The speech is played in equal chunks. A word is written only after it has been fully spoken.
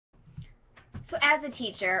as a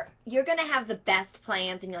teacher, you're going to have the best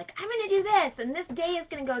plans, and you're like, I'm going to do this, and this day is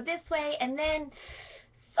going to go this way, and then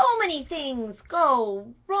so many things go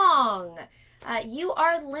wrong. You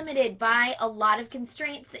are limited by a lot of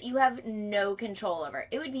constraints that you have no control over.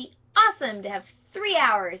 It would be awesome to have 3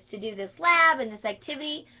 hours to do this lab and this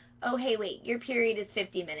activity. Oh, hey, wait, your period is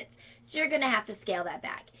 50 minutes, so you're going to have to scale that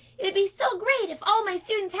back. It would be so great if all my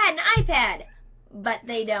students had an iPad, but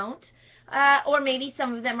they don't. Or maybe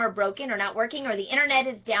some of them are broken or not working, or the internet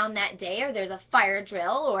is down that day, or there's a fire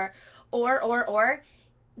drill, or.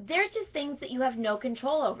 There's just things that you have no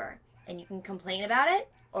control over. And you can complain about it,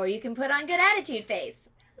 or you can put on good attitude face.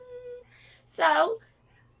 So,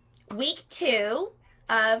 week 2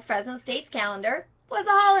 of Fresno State's calendar was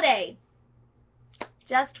a holiday.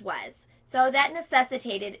 Just was. So that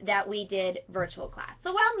necessitated that we did virtual class.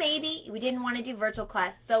 So while maybe we didn't want to do virtual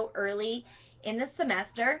class so early in the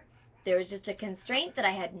semester, there was just a constraint that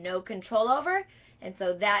I had no control over, and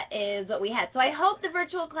so that is what we had. So I hope the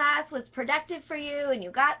virtual class was productive for you and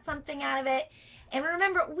you got something out of it. And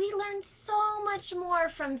remember, we learn so much more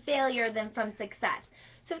from failure than from success.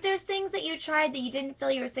 So if there's things that you tried that you didn't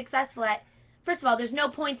feel you were successful at, first of all, there's no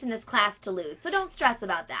points in this class to lose, so don't stress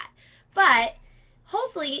about that. But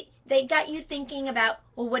hopefully they got you thinking about,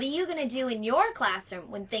 well, what are you going to do in your classroom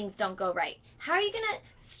when things don't go right? How are you going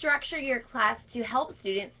to structure your class to help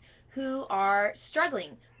students who are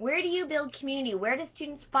struggling? Where do you build community? Where do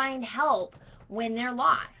students find help when they're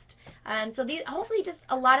lost? So these, hopefully just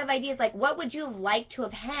a lot of ideas like what would you have liked to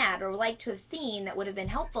have had or liked to have seen that would have been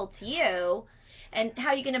helpful to you, and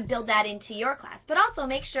how you're going to build that into your class. But also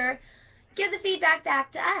make sure, give the feedback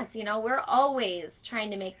back to us. You know, we're always trying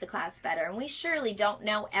to make the class better, and we surely don't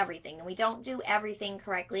know everything, and we don't do everything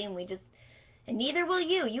correctly, and neither will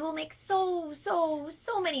you. You will make so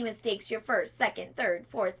many mistakes your first, second, third,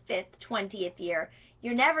 fourth, fifth, 20th year.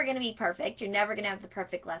 You're never going to be perfect. You're never going to have the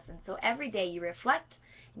perfect lesson. So every day you reflect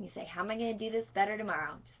and you say, how am I going to do this better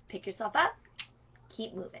tomorrow? Just pick yourself up,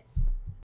 keep moving.